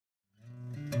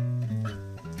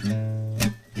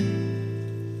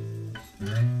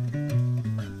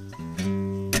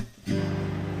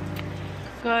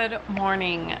Good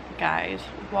morning, guys.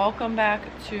 Welcome back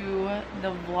to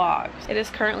the vlogs. It is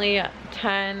currently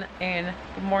 10 in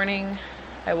the morning.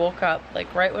 I woke up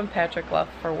like right when Patrick left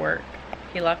for work.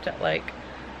 He left at like,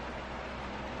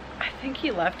 I think he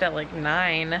left at like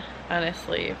 9,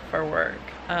 honestly, for work.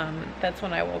 That's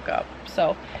when I woke up.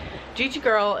 So Gigi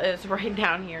girl is right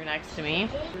down here next to me.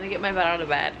 I'm gonna get my butt out of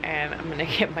bed and I'm gonna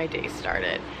get my day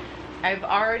started. I've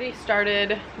already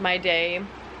started my day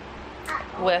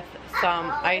with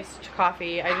some iced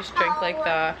coffee. I just drank like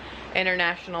the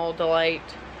International Delight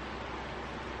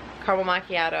caramel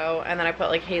macchiato, and then I put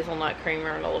like hazelnut creamer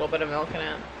and a little bit of milk in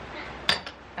it.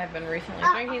 I've been recently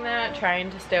drinking that,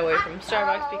 trying to stay away from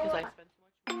Starbucks because I spend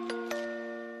too much.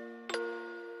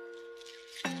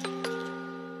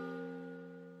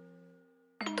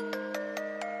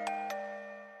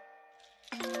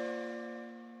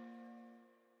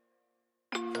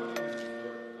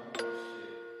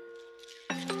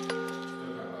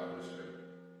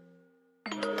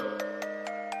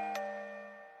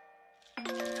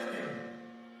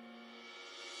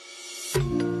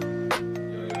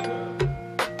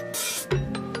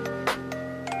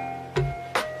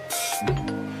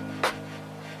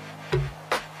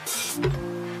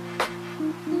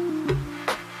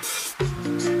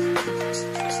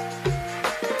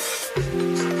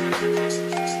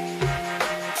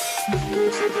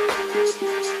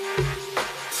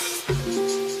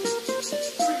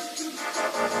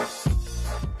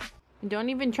 Don't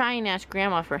even try and ask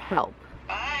Grandma for help.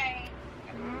 Bye.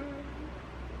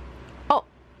 Oh,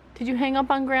 did you hang up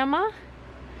on Grandma?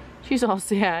 She's all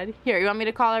sad. Here, you want me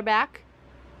to call her back?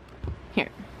 Here.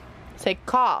 Say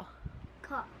call.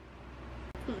 Call.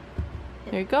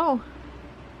 There you go.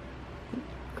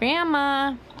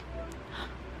 Grandma.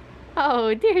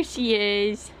 Oh, there she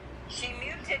is. She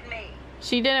muted me.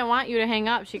 She didn't want you to hang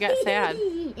up. She got sad.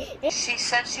 She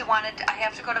said she wanted to, I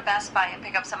have to go to Best Buy and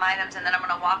pick up some items and then I'm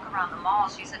going to walk around the mall.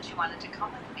 She said she wanted to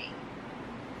come with me.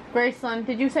 Graceland,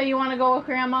 did you say you want to go with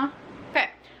Grandma? Okay.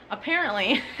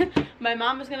 Apparently, my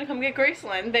mom is going to come get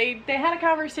Graceland. They had a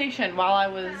conversation while I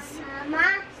was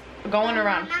going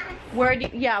around. Where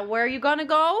are you going to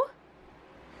go?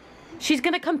 She's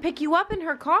going to come pick you up in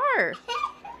her car.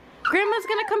 Grandma's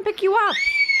going to come pick you up.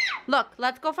 Look,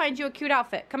 let's go find you a cute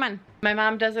outfit. Come on. My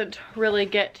mom doesn't really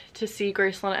get to see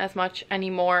Graceland as much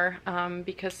anymore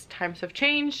because times have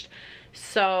changed.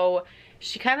 So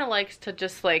she kind of likes to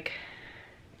just like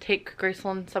take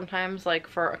Graceland sometimes like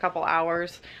for a couple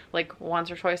hours, like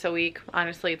once or twice a week.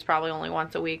 Honestly, it's probably only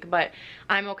once a week, but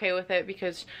I'm okay with it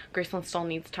because Graceland still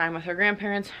needs time with her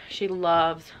grandparents. She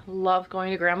loves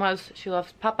going to Grandma's. She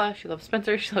loves Papa, she loves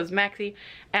Spencer, she loves Maxie,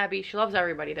 Abby, she loves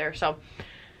everybody there. So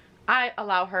I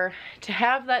allow her to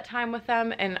have that time with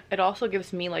them, and it also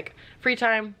gives me like free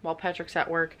time while Patrick's at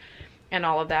work and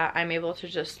all of that. I'm able to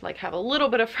just like have a little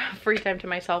bit of free time to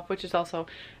myself, which is also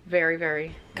very,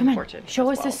 very important. Show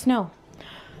us the snow.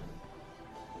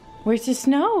 Where's the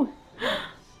snow?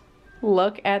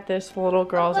 Look at this little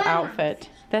girl's outfit.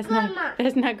 That's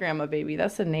not Grandma, baby.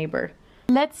 That's a neighbor.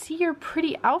 Let's see your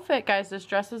pretty outfit, guys. This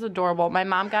dress is adorable. My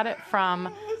mom got it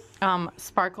from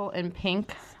Sparkle and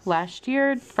Pink last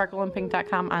year.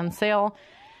 sparkleandpink.com on sale.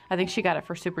 I think she got it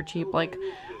for super cheap, like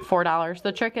 $4.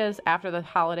 The trick is after the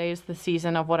holidays, the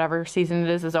season of whatever season it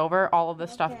is over, all of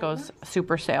this stuff goes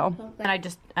super sale. And I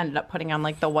just ended up putting on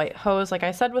like the white hose like I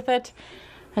said with it.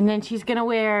 And then she's gonna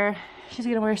wear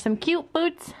some cute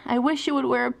boots. I wish you would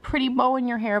wear a pretty bow in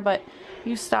your hair, but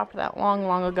you stopped that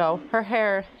long ago. Her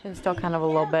hair is still kind of a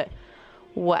little bit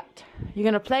wet. You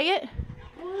gonna play it?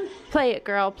 Play it,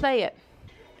 girl, play it.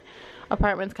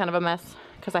 Apartment's kind of a mess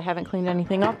because I haven't cleaned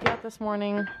anything up yet this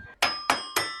morning.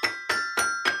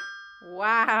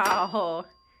 Wow.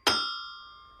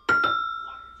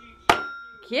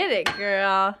 Get it,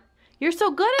 girl. You're so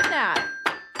good at that.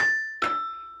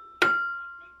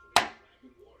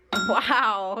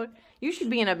 Wow. You should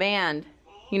be in a band.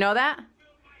 You know that?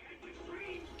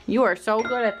 You are so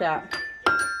good at that.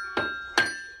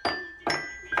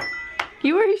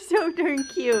 You are so darn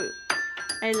cute.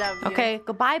 I love you. Okay,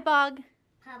 goodbye, Bug.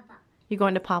 Papa. You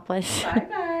going to Papa's?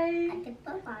 Bye.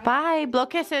 Bye. Blow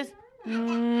kisses.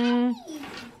 Mwah.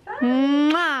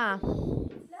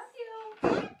 Love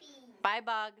you. Bye,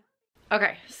 Bug.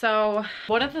 Okay, so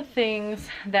one of the things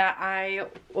that I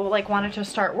like wanted to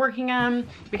start working on,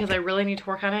 because I really need to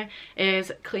work on it,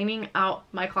 is cleaning out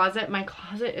my closet. My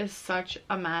closet is such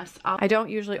a mess. I don't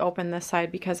usually open this side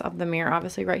because of the mirror,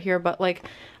 obviously right here, but like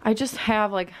I just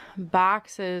have like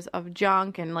boxes of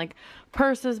junk and like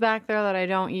purses back there that I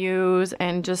don't use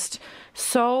and just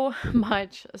so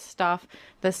much stuff.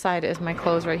 This side is my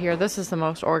clothes right here. This is the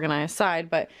most organized side,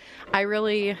 but I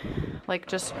really like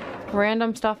just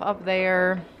random stuff up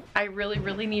there. I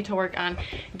really need to work on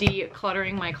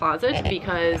decluttering my closet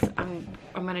because I'm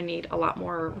gonna need a lot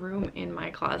more room in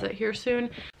my closet here soon.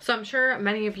 So I'm sure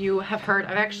many of you have heard,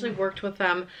 I've actually worked with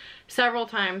them several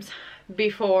times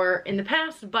before in the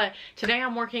past, but today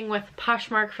I'm working with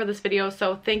Poshmark for this video.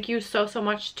 So thank you so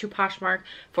much to Poshmark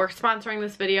for sponsoring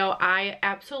this video. I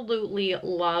absolutely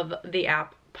love the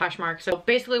app Poshmark. So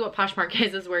basically what Poshmark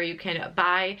is where you can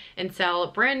buy and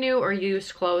sell brand new or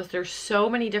used clothes. There's so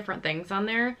many different things on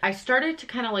there. I started to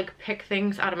kind of like pick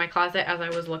things out of my closet as I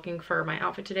was looking for my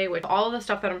outfit today, which all of the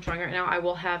stuff that I'm showing right now I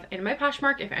will have in my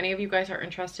Poshmark if any of you guys are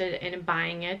interested in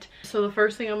buying it. So the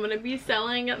first thing I'm going to be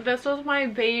selling, this was my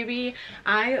baby.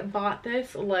 I bought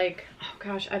this like, oh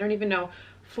gosh, I don't even know,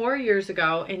 4 years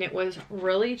ago, and it was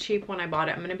really cheap when I bought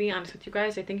it. I'm gonna be honest with you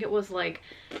guys. I think it was like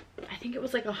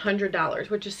 $100,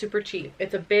 which is super cheap.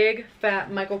 It's a big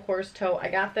fat Michael Kors toe. I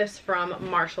got this from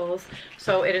Marshall's,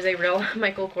 so it is a real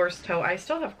Michael Kors toe. I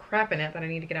still have crap in it that I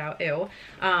need to get out. Ew.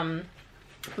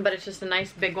 But it's just a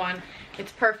nice big one.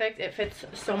 It's perfect. It fits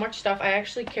so much stuff. I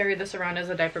actually carried this around as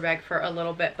a diaper bag for a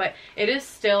little bit, but it is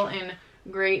still in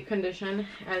great condition,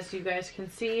 as you guys can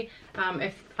see.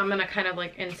 If I'm gonna kind of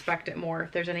like inspect it more,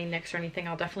 if there's any nicks or anything,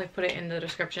 I'll definitely put it in the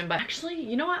description. But actually,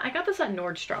 you know what, I got this at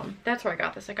Nordstrom. That's where I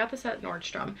got this. I got this at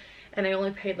Nordstrom, and I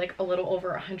only paid like a little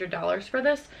over $100 for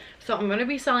this. So I'm gonna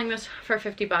be selling this for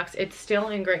 50 bucks. It's still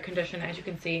in great condition, as you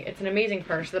can see. It's an amazing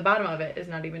purse. The bottom of it is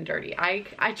not even dirty. I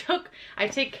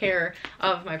take care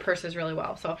of my purses really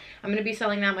well. So I'm gonna be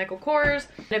selling that Michael Kors.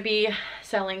 I'm gonna be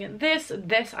selling this.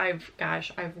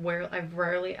 I've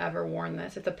rarely ever worn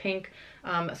this. It's a pink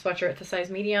sweatshirt. It's a size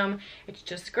medium. It's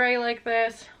just gray like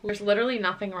this. There's literally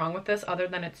nothing wrong with this other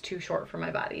than it's too short for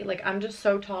my body. Like, I'm just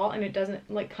so tall and it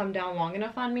doesn't like come down long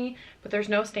enough on me, but there's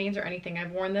no stains or anything.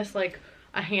 I've worn this like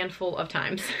a handful of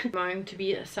times. I'm going to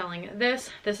be selling this.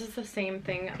 This is the same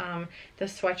thing,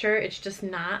 this sweatshirt. It's just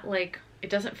not like, it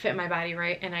doesn't fit my body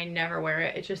right, and I never wear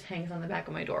it. It just hangs on the back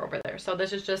of my door over there. So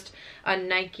this is just a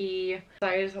Nike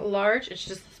size large. It's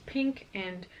just this pink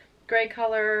and gray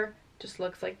color. Just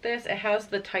looks like this. It has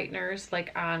the tighteners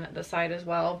like on the side as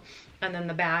well, and then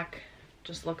the back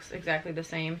just looks exactly the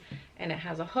same, and it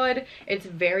has a hood. It's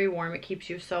very warm. It keeps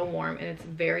you so warm, and it's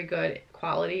very good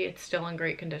quality. It's still in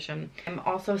great condition. I'm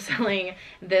also selling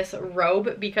this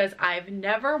robe because I've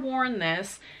never worn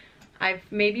this. I've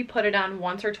maybe put it on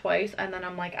once or twice, and then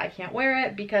I'm like, I can't wear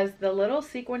it because the little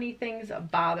sequiny things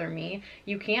bother me.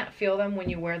 You can't feel them when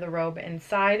you wear the robe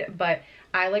inside, but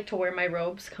I like to wear my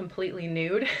robes completely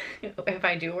nude if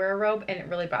I do wear a robe, and it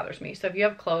really bothers me. So if you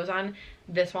have clothes on,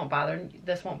 this won't bother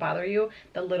you.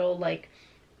 The little, like,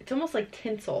 it's almost like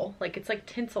tinsel. Like, it's like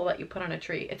tinsel that you put on a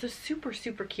tree. It's a super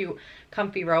cute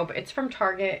comfy robe. It's from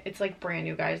Target. It's like brand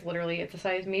new, guys. Literally, it's a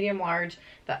size medium large,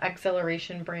 the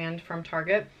Exhilaration brand from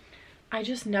Target. I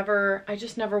just never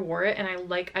wore it, and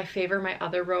I favor my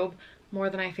other robe more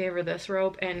than I favor this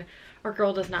robe, and our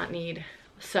girl does not need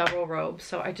several robes,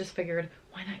 so I just figured,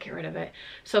 why not get rid of it?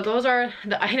 So those are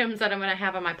the items that I'm gonna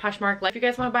have on my Poshmark. Like, if you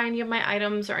guys want to buy any of my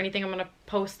items or anything I'm gonna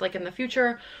post like in the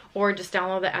future, or just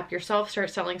download the app yourself, start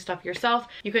selling stuff yourself,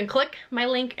 you can click my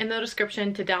link in the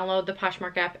description to download the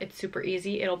Poshmark app. It's super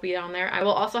easy. It'll be down there. I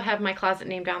will also have my closet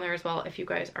name down there as well if you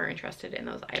guys are interested in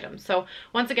those items. So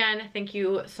once again, thank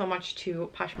you so much to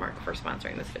Poshmark for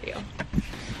sponsoring this video.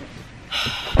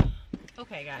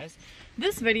 Okay guys,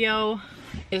 this video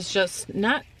is just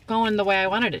not going the way I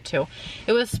wanted it to.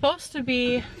 It was supposed to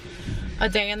be a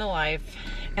day in the life,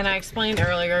 and I explained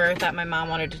earlier that my mom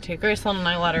wanted to take Graceland and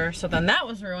I let her, so then that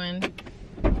was ruined.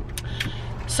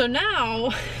 So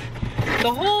now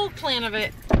the whole plan of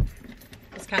it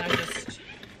is kind of just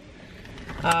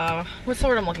what's the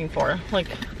word I'm looking for, like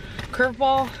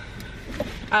curveball.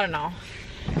 I don't know.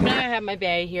 Now I have my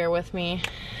bae here with me.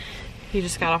 He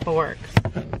just got off of work.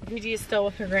 Gigi is still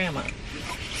with her grandma.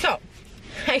 So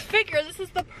I figure this is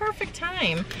the perfect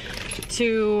time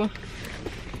to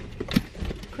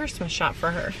Christmas shop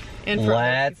for her. And for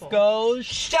let's go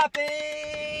shopping!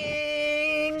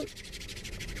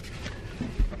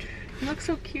 You look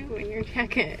so cute in your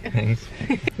jacket. Thanks.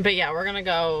 But yeah, we're gonna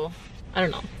go, I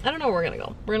don't know where we're gonna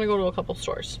go. We're gonna go to a couple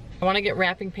stores. I wanna get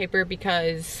wrapping paper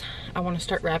because I wanna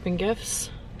start wrapping gifts.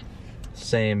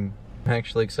 Same. I'm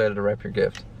actually excited to wrap your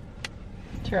gift.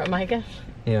 To wrap my gift?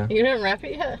 Yeah. You didn't wrap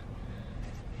it yet?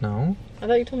 No. I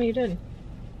thought you told me you did.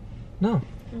 No.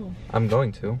 Oh. I'm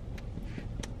going to.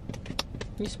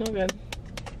 You smell good.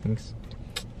 Thanks.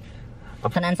 I'll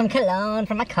put on some cologne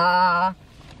from my car.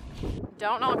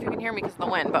 Don't know if you can hear me because of the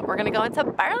wind, but we're gonna go into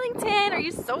Burlington. Are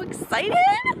you so excited?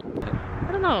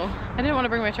 I don't know. I didn't want to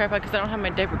bring my tripod because I don't have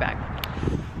my diaper bag.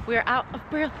 We are out of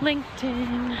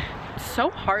Burlington. It's so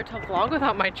hard to vlog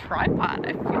without my tripod.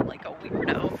 I feel like a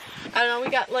weirdo. I don't know,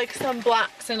 we got like some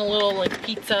blocks and a little like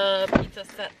pizza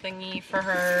set thingy for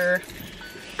her.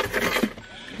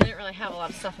 I didn't really have a lot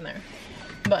of stuff in there,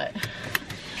 but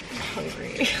I'm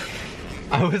hungry.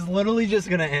 I was literally just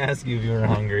gonna ask you if you were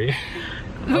hungry.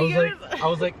 I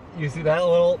was like, you see that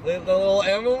little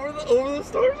M over the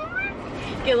stores?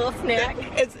 Get a little snack.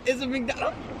 It's a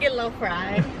McDonald's. Get a little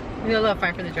fry. Get a little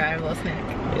fry for the drive, a little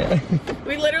snack. Yeah.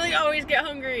 We literally always get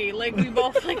hungry. Like we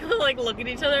both like look at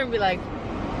each other and be like,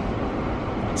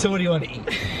 so what do you want to eat?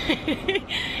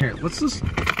 Here, what's this?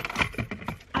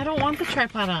 I don't want the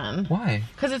tripod on. Why?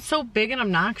 Because it's so big and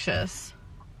obnoxious.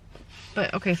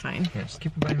 But okay, fine. Yeah, just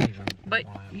keep it by me then. But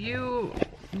you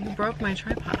broke my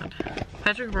tripod.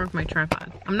 Patrick broke my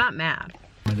tripod. I'm not mad.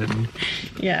 I didn't.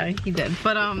 Yeah, he did.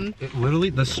 But it literally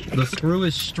the screw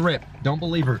is stripped. Don't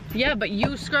believe her. yeah, but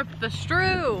you stripped the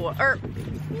screw. Or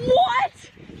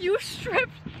what? He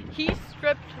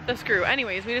stripped the screw.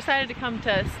 Anyways, we decided to come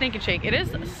to Snake and Shake. It is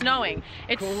snowing.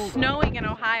 It's snowing in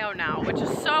Ohio now, which is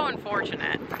so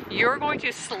unfortunate. You're going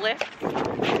to slip.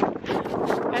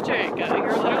 Patrick, you're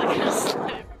literally gonna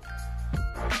slip.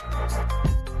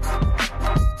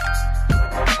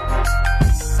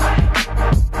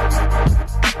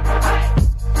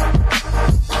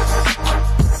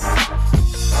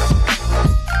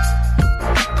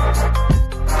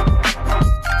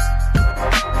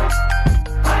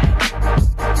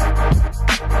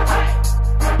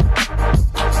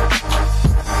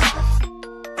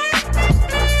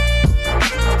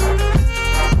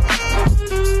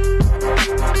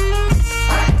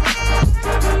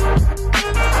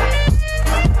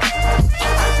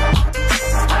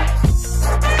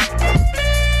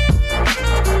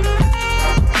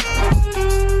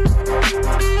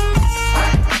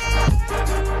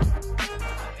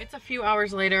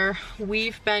 Hours later,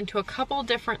 we've been to a couple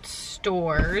different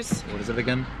stores. What is it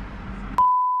again?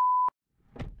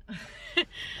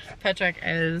 Patrick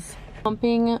is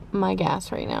pumping my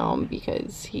gas right now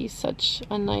because he's such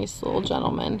a nice little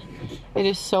gentleman. It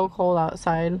is so cold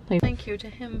outside. Thank you to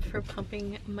him for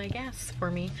pumping my gas for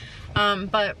me.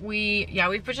 But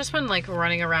we've just been like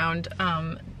running around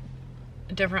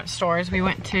different stores. We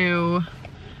went to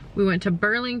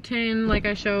Burlington, like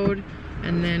I showed.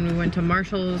 And then we went to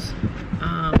Marshall's,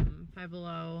 Five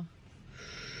Below.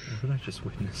 What did I just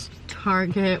witness?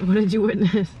 Target. What did you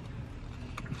witness?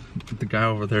 The guy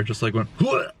over there just like went,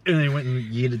 what? And he went and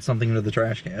yeeted something into the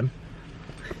trash can.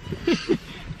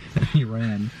 He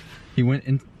ran. He went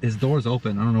in, his door's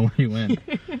open. I don't know where he went.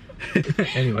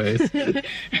 Anyways,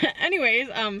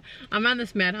 I'm on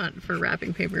this mad hunt for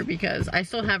wrapping paper because I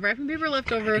still have wrapping paper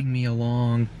left over. Tagging me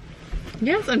along.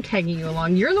 Yes, I'm tagging you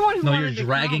along. You're the one who wanted to come.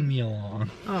 No, you're dragging me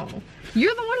along. Oh.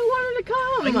 You're the one who wanted to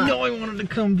come. I know I wanted to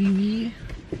come, BB.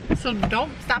 So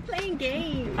don't stop playing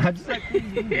games. I just like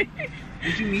playing games.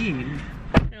 What do you mean?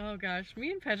 Oh gosh,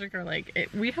 me and Patrick are like,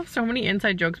 we have so many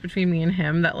inside jokes between me and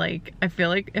him that like, I feel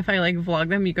like if I like vlog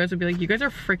them, you guys would be like, you guys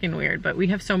are freaking weird. But we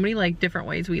have so many like different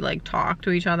ways we like talk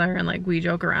to each other and like we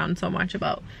joke around so much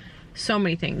about so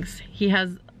many things. He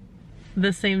has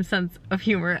the same sense of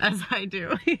humor as I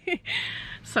do.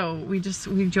 So we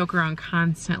joke around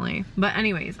constantly. But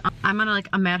anyways, I'm on like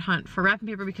a mad hunt for wrapping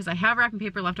paper because I have wrapping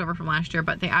paper left over from last year,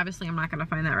 but I'm not gonna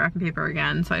find that wrapping paper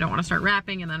again. So I don't want to start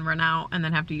wrapping and then run out and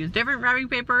then have to use different wrapping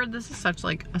paper. This is such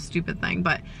like a stupid thing,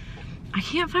 but I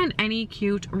can't find any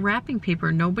cute wrapping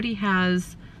paper. Nobody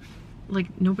has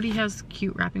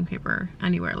cute wrapping paper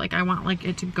anywhere. Like I want like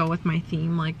it to go with my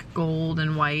theme, like gold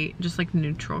and white, just like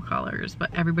neutral colors,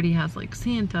 but everybody has like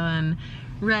Santa and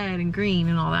red and green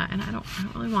and all that, and I don't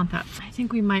really want that. I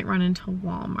think we might run into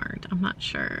Walmart. I'm not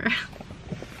sure.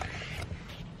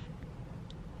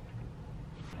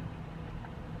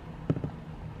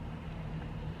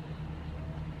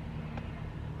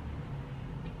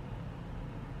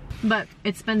 But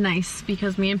it's been nice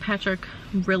because me and Patrick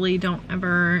really don't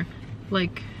ever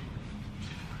like,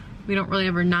 we don't really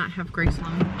ever not have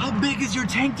Graceland. How big is your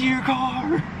tank to your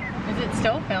car? Is it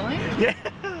still filling? Yeah.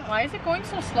 Why is it going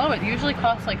so slow? It usually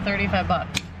costs like 35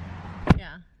 bucks.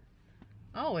 Yeah.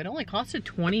 Oh, it only costed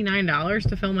 $29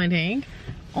 to fill my tank?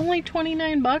 Only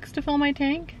 29 bucks to fill my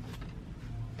tank?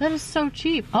 That is so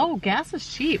cheap. Oh, gas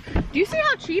is cheap. Do you see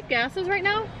how cheap gas is right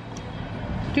now?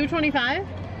 $2.25?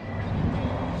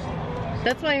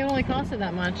 That's why it only costed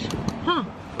that much. Huh.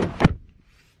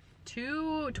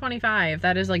 $2.25.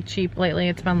 That is like cheap lately.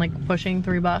 It's been like pushing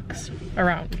 $3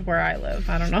 around where I live.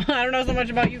 I don't know. I don't know so much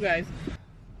about you guys.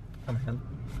 Come in.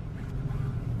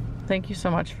 Thank you so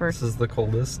much for This is the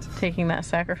coldest taking that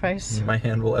sacrifice. my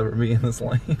hand will ever be in this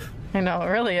life. I know, it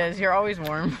really is. You're always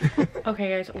warm. Okay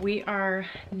guys, we are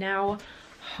now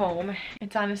home.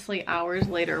 It's honestly hours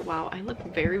later. Wow, I look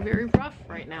very, very rough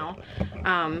right now.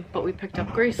 But we picked up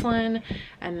Gracelyn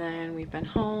and then we've been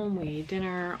home, we ate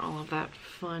dinner, all of that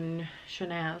fun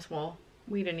shenanigans. Well,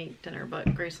 we didn't eat dinner, but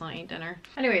Gracelyn ate dinner.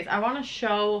 Anyways, I want to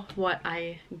show what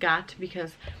I got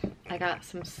because I got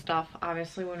some stuff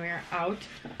obviously when we were out.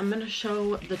 I'm gonna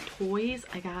show the toys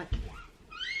I got.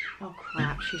 Oh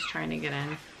crap, she's trying to get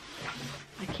in.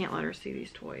 I can't let her see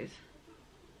these toys.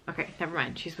 Okay, never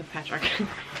mind. She's with Patrick.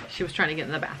 She was trying to get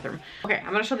in the bathroom. Okay,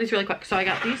 I'm gonna show these really quick. So I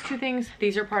got these two things.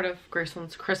 These are part of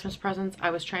Gracelyn's Christmas presents. I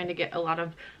was trying to get a lot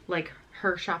of like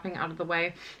her shopping out of the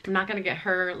way. I'm not gonna get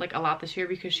her like a lot this year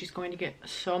because she's going to get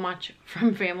so much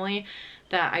from family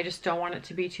that I just don't want it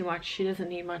to be too much. She doesn't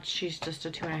need much. She's just a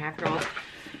 2.5-year-old.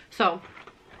 So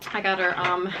I got her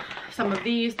some of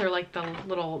these. They're like the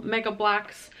little Mega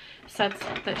Blocks sets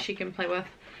that she can play with.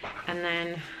 And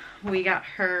then we got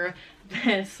her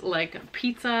this like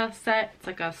pizza set. It's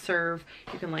like a serve.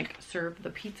 You can like serve the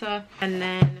pizza. And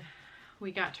then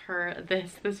we got her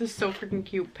this. This is so freaking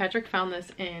cute. Patrick found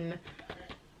this in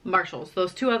Marshall's.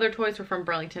 Those two other toys were from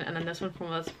Burlington and then this one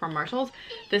was from Marshall's.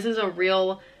 This is a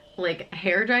real like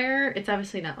hair dryer. It's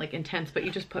obviously not like intense, but you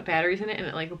just put batteries in it and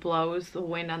it like blows the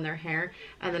wind on their hair,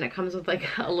 and then it comes with like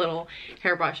a little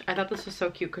hairbrush. I thought this was so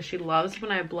cute because she loves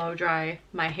when I blow dry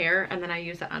my hair and then I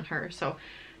use it on her. So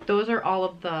those are all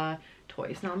of the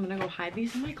toys. Now I'm gonna go hide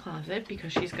these in my closet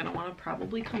because she's gonna want to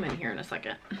probably come in here in a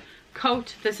second.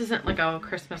 Coat. This isn't like a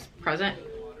Christmas present.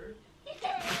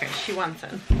 Okay, she wants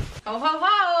in. Ho ho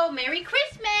ho! Merry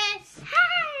Christmas!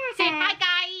 Hi! Say hi,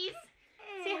 guys!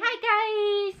 Say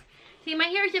hi, guys! See, my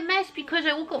hair's a mess because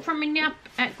I woke up from a nap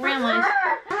at Grandma's.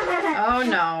 Oh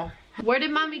no. Where did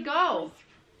mommy go?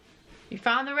 You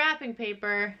found the wrapping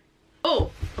paper. Oh,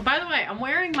 by the way, I'm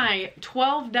wearing my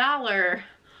 $12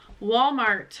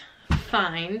 Walmart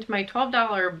find. My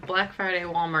 $12 Black Friday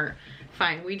Walmart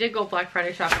find. We did go Black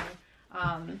Friday shopping.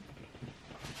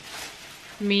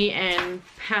 Me and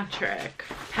Patrick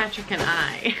and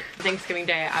I. Thanksgiving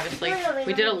Day, obviously.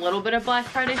 We did a little bit of Black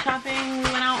Friday shopping. We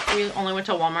went out. We only went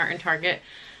to Walmart and Target.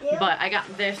 But I got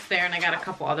this there and I got a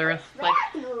couple other like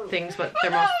things, but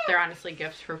they're honestly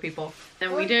gifts for people.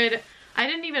 Then we did, I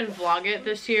didn't even vlog it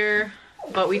this year,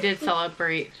 but we did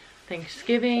celebrate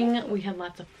Thanksgiving. We had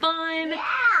lots of fun.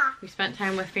 We spent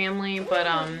time with family, but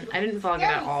I didn't vlog it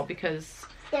at all because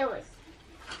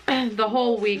the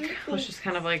whole week was just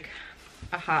kind of like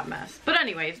a hot mess. But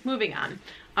anyways, moving on.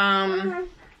 Hi.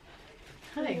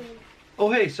 Oh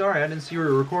hey, sorry, I didn't see you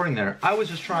were recording there. I was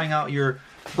just trying out your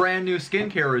brand new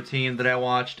skincare routine that I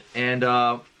watched, and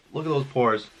look at those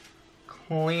pores.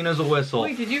 Clean as a whistle.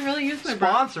 Wait, did you really use my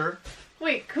brush? Sponsor?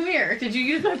 Wait, come here. Did you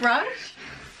use my brush?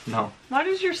 No. Why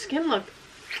does your skin look?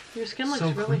 Your skin looks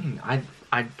so really clean.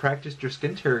 I practiced your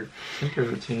skincare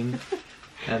routine,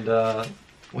 and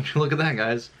would you look at that,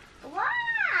 guys? Wow,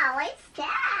 what's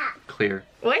that? Clear.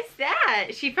 What's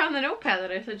that? She found the notepad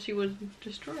that I said she would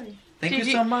destroy. Thank you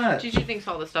so much. Gigi thinks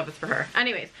all this stuff is for her.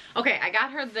 Anyways, okay, I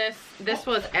got her this. This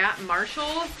was at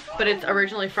Marshall's, but it's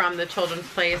originally from the Children's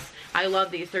Place. I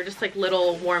love these. They're just like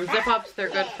little warm zip-ups. They're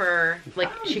good for, like,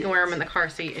 she can wear them in the car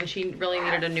seat, and she really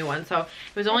needed a new one. So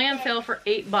it was only on sale for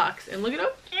 $8, and look at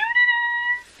how cute it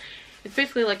is. It's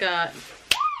basically like a...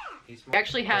 She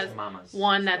actually has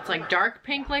one that's like dark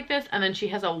pink like this, and then she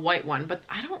has a white one, but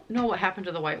I don't know what happened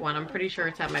to the white one. I'm pretty sure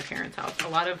it's at my parents' house. A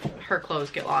lot of her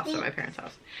clothes get lost at my parents'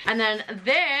 house. And then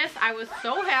this, I was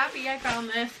so happy I found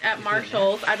this at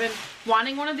Marshall's. I've been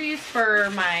wanting one of these for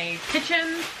my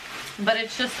kitchen, but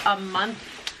it's just a month.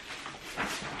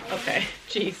 Okay,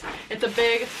 jeez. It's a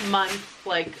big month,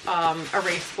 like,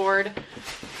 erase board.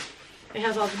 It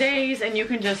has all the days, and you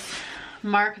can just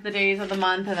mark the days of the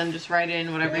month and then just write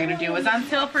in whatever you're gonna do. It's on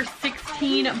sale for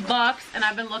 $16, and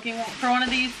I've been looking for one of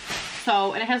these.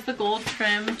 So, and it has the gold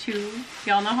trim too.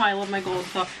 Y'all know how I love my gold,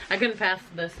 so I couldn't pass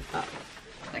this up.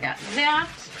 I got that.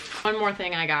 One more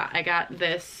thing I got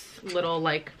this little,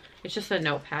 like, it's just a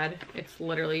notepad. It's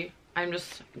literally, I'm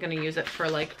just gonna use it for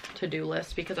like to-do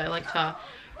lists because I like to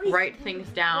write things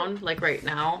down. Like right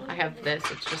now, I have this.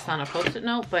 It's just on a Post-it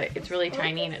note, but it's really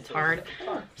tiny and it's hard.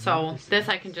 So this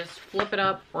I can just flip it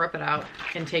up, rip it out,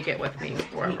 and take it with me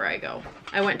wherever I go.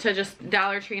 I went to just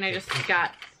Dollar Tree and I just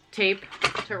got tape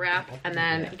to wrap and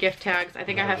then gift tags. I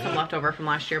think I have some left over from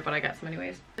last year, but I got some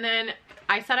anyways. And then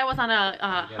I said I was on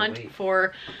a hunt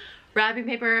for wrapping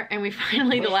paper, and we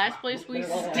finally, the last place we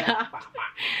stopped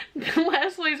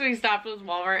was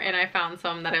Walmart, and I found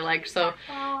some that I liked. So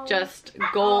just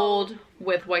gold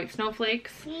with white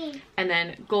snowflakes, and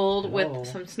then gold with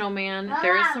some snowman.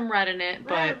 There is some red in it,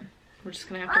 but we're just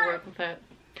gonna have to work with it.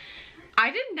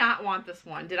 I did not want this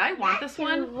one. Did I want this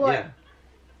one? Yeah.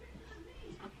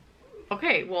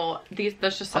 Okay, well,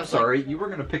 that's just. I'm sorry, you were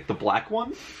gonna pick the black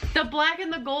one? The black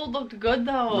and the gold looked good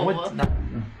though. No, it's not.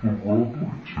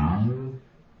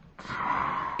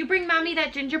 You bring mommy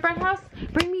that gingerbread house?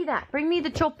 Bring me that. Bring me the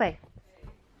chope.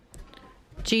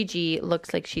 Gigi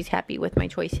looks like she's happy with my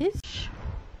choices.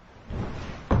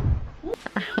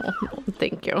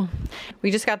 Thank you.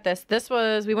 We just got this.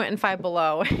 We went in Five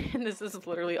Below, and this is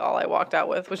literally all I walked out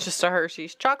with, was just a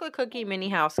Hershey's chocolate cookie mini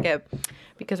house skip,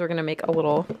 because we're gonna make a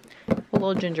little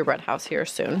gingerbread house here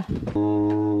soon.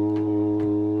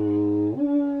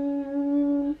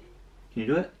 Can you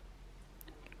do it?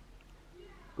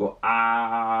 Go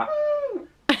ah.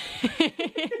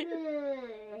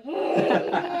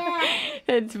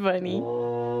 It's funny.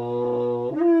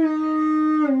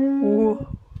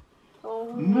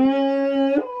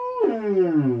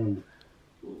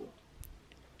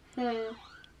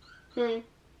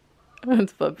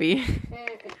 That's puppy.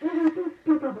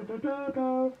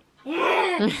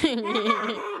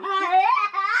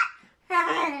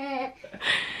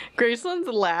 Graceland's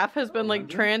laugh has been like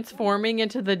transforming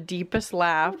into the deepest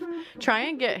laugh. Try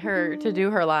and get her to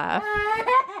do her laugh.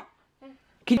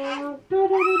 Do you guys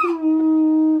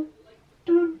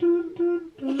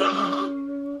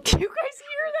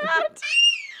hear that?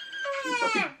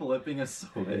 She's like flipping a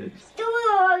switch. There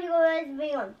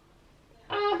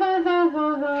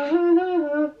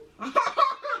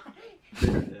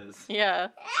it is. Yeah.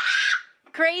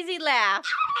 Crazy laugh.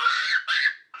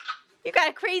 You got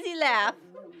a crazy laugh.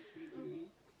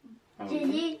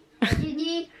 Gigi,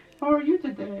 How are you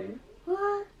today?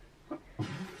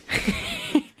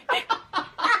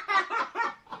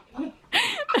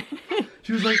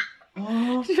 She was like,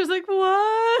 oh. She was like,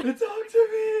 what? Talk to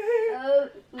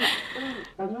me.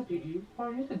 Hello, Gigi. How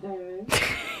are you today?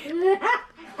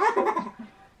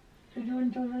 Did you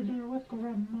enjoy your dinner with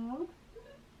Grandma?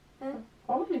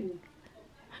 Oh, did you?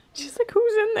 She's like,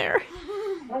 who's in there?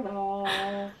 Hello.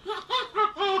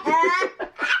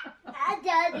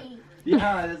 Daddy.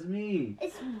 Yeah, that's me.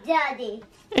 It's Daddy.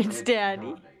 It's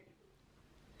Daddy.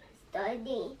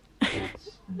 Daddy.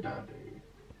 It's Daddy.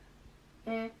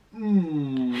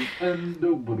 Mm.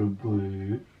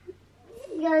 Indubitably.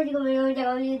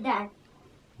 Daddy, Dad.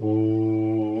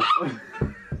 Oh.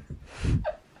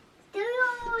 Do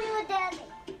you, Daddy?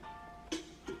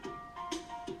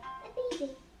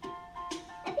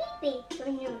 A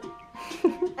baby.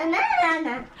 A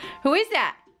banana. Who is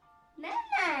that?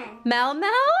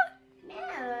 Mama.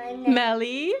 Mel?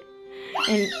 Melly?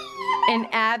 And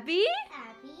Abby?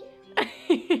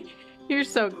 Abby. You're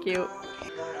so cute.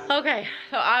 Okay,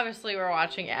 so obviously we're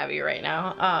watching Abby right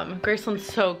now. Graceland's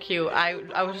so cute. I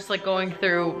was just like going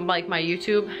through like my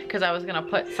YouTube because I was gonna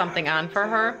put something on for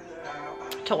her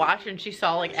to watch, and she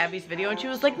saw like Abby's video and she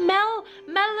was like, Mel.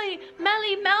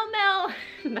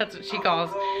 That's what she calls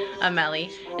a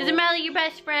Melly. Is a Melly your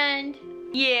best friend?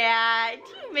 Yeah, do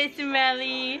you miss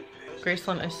Melly?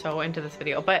 Graceland is so into this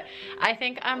video, but I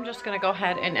think I'm just gonna go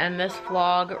ahead and end this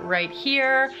vlog right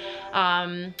here.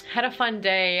 Had a fun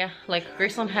day. Like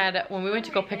Graceland had, when we went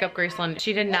to go pick up Graceland,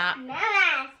 she did not.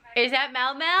 Is that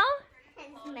Mel?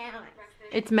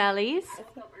 It's Melly's.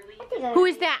 Who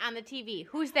is that on the TV?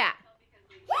 Who's that?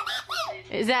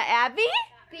 Is that Abby?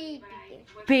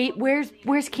 Babe, where's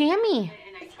Cammy?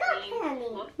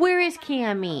 Where is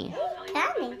Cammy?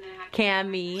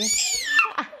 Cammy.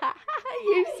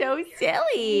 You're so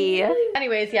silly.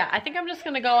 Anyways, yeah, I think I'm just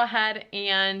gonna go ahead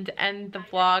and end the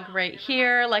vlog right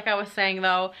here. Like I was saying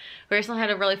though, Graceland had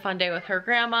a really fun day with her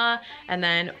grandma, and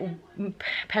then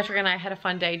Patrick and I had a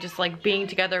fun day just like being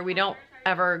together. We don't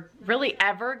really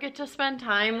ever get to spend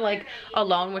time like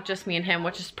alone with just me and him,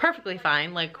 which is perfectly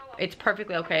fine. Like it's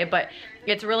perfectly okay, but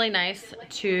it's really nice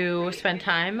to spend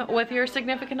time with your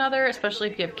significant other,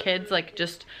 especially if you have kids, like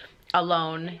just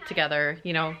alone together,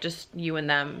 you know, just you and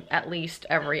them at least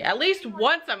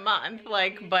once a month,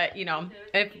 like, but you know,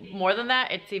 if more than that,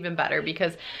 it's even better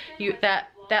because that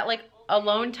like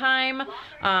alone time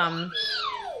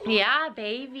Yeah,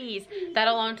 babies. That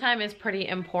alone time is pretty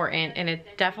important, and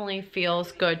it definitely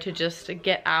feels good to just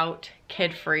get out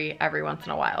kid-free every once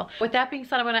in a while. With that being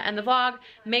said, I'm gonna end the vlog.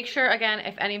 Make sure, again,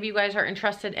 if any of you guys are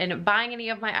interested in buying any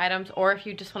of my items, or if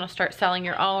you just wanna start selling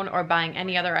your own or buying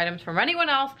any other items from anyone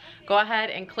else, go ahead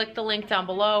and click the link down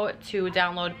below to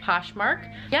download Poshmark.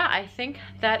 Yeah, I think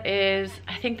that is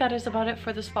about it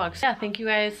for this vlog. So yeah, thank you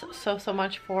guys so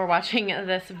much for watching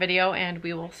this video, and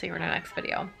we will see you in our next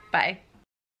video. Bye.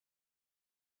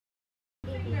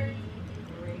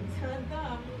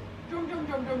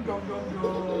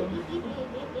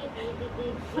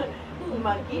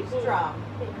 Monkeys drum,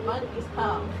 monkeys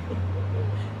come.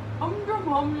 Hum drum,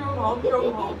 hum drum, hum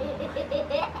drum, hum.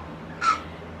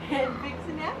 Hand picks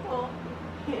an apple,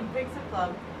 hand picks a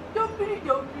plum. Dum diddy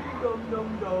dum diddy dum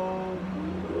dum dum.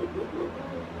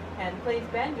 Hand plays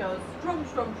banjos, strum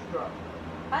strum strum.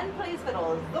 Hand plays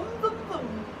fiddles, dum dum dum.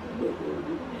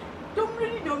 Dum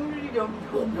diddy dum diddy dum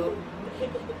dum dum.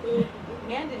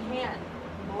 Hand in hand,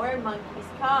 more monkeys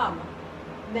come.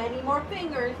 Many more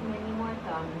fingers, many more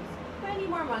thumbs. Many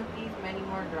more monkeys, many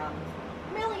more drums.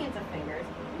 Millions of fingers,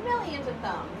 millions of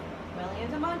thumbs.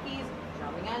 Millions of monkeys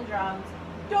drumming on drums.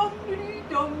 Dum diddy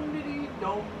dum diddy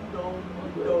dum dum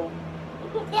dum.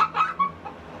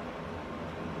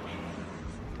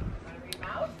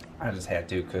 I just had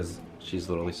to because she's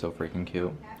literally so freaking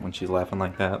cute when she's laughing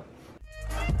like that.